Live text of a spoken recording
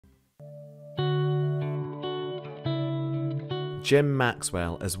Jim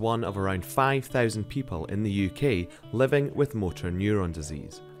Maxwell is one of around 5,000 people in the UK living with motor neurone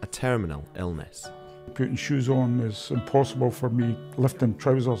disease, a terminal illness. Putting shoes on is impossible for me. Lifting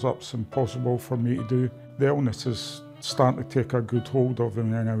trousers up is impossible for me to do. The illness is starting to take a good hold of me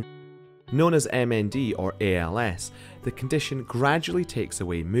now. Known as MND or ALS, the condition gradually takes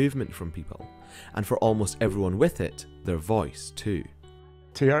away movement from people, and for almost everyone with it, their voice too.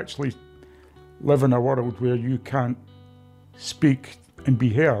 To actually live in a world where you can't speak and be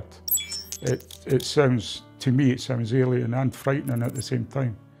heard, it sounds, to me, it sounds alien and frightening at the same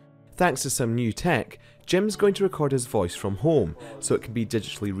time. Thanks to some new tech, Jim's going to record his voice from home so it can be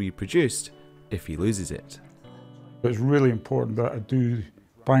digitally reproduced if he loses it. It's really important that I do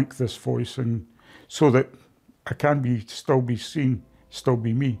bank this voice and so that I can still be seen, still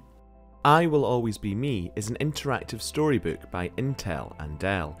be me. I Will Always Be Me is an interactive storybook by Intel and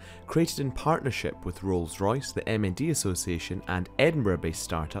Dell, created in partnership with Rolls-Royce, the MND Association and Edinburgh-based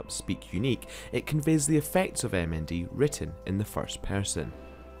startup Speak Unique. It conveys the effects of MND written in the first person.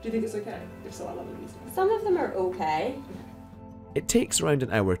 Do you think it's okay? If so, I love them. Some of them are okay. It takes around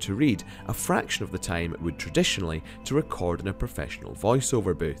an hour to read, a fraction of the time it would traditionally to record in a professional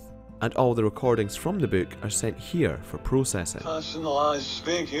voiceover booth. And all the recordings from the book are sent here for processing. Personalised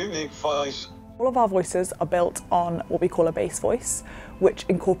Speak Unique voice. All of our voices are built on what we call a base voice, which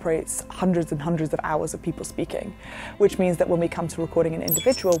incorporates hundreds and hundreds of hours of people speaking, which means that when we come to recording an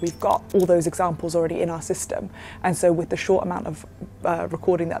individual, we've got all those examples already in our system. And so with the short amount of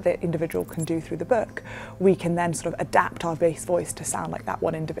recording that the individual can do through the book, we can then sort of adapt our base voice to sound like that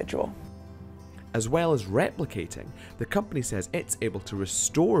one individual. As well as replicating, the company says it's able to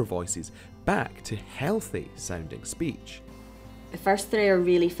restore voices back to healthy sounding speech. The first three are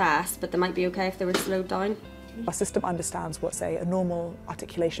really fast, but they might be okay if they were slowed down. Our system understands what, say, a normal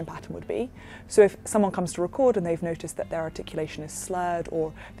articulation pattern would be. So if someone comes to record and they've noticed that their articulation is slurred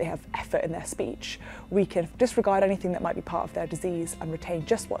or they have effort in their speech, we can disregard anything that might be part of their disease and retain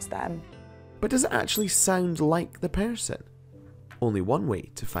just what's them. But does it actually sound like the person? Only one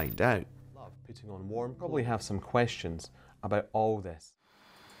way to find out. Putting on warm, probably have some questions about all this.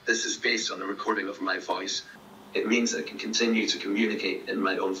 This is based on the recording of my voice. It means I can continue to communicate in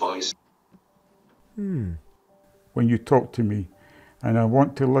my own voice. When you talk to me, and I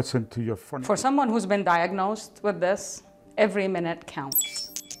want to listen to your funny... For someone who's been diagnosed with this, every minute counts.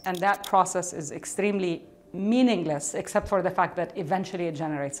 And that process is extremely meaningless, except for the fact that eventually it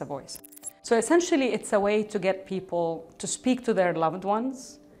generates a voice. So essentially, it's a way to get people to speak to their loved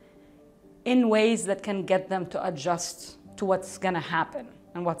ones in ways that can get them to adjust to what's going to happen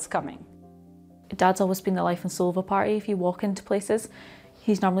and what's coming. Dad's always been the life and soul of a party. If you walk into places,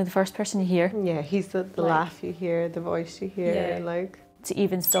 he's normally the first person you hear. Yeah, he's the laugh you hear, the voice you hear, Yeah. like. To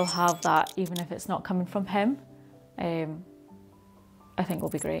even still have that, even if it's not coming from him, I think will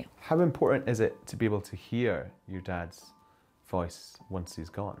be great. How important is it to be able to hear your dad's voice once he's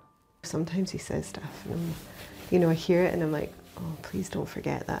gone? Sometimes he says stuff and I hear it and I'm like, oh, please don't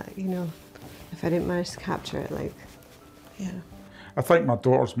forget that, if I didn't manage to capture it, like, yeah. I think my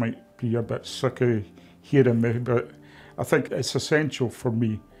daughters might be a bit sick of hearing me, but I think it's essential for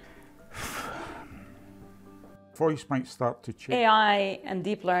me. Voice might start to change. AI and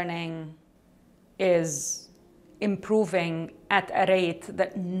deep learning is improving at a rate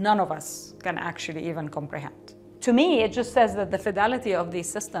that none of us can actually even comprehend. To me, it just says that the fidelity of these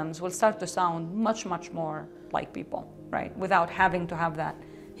systems will start to sound much, much more like people, right? Without having to have that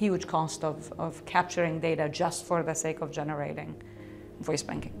huge cost of capturing data just for the sake of generating voice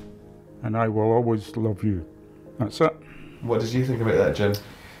banking. And I will always love you. That's it. What did you think about that, Jim?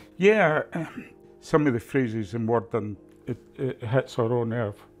 Yeah, some of the phrases and wording, it hits our own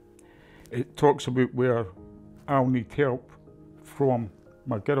nerve. It talks about where I'll need help from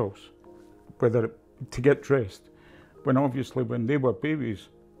my girls, whether to get dressed, when obviously when they were babies,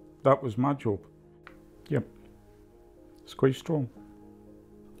 that was my job. Yep, it's quite strong.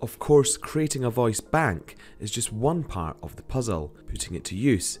 Of course, creating a voice bank is just one part of the puzzle. Putting it to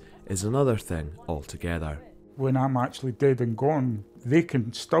use is another thing altogether. When I'm actually dead and gone, they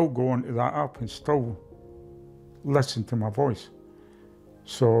can still go onto that app and still listen to my voice.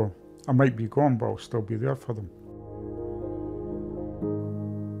 So I might be gone, but I'll still be there for them.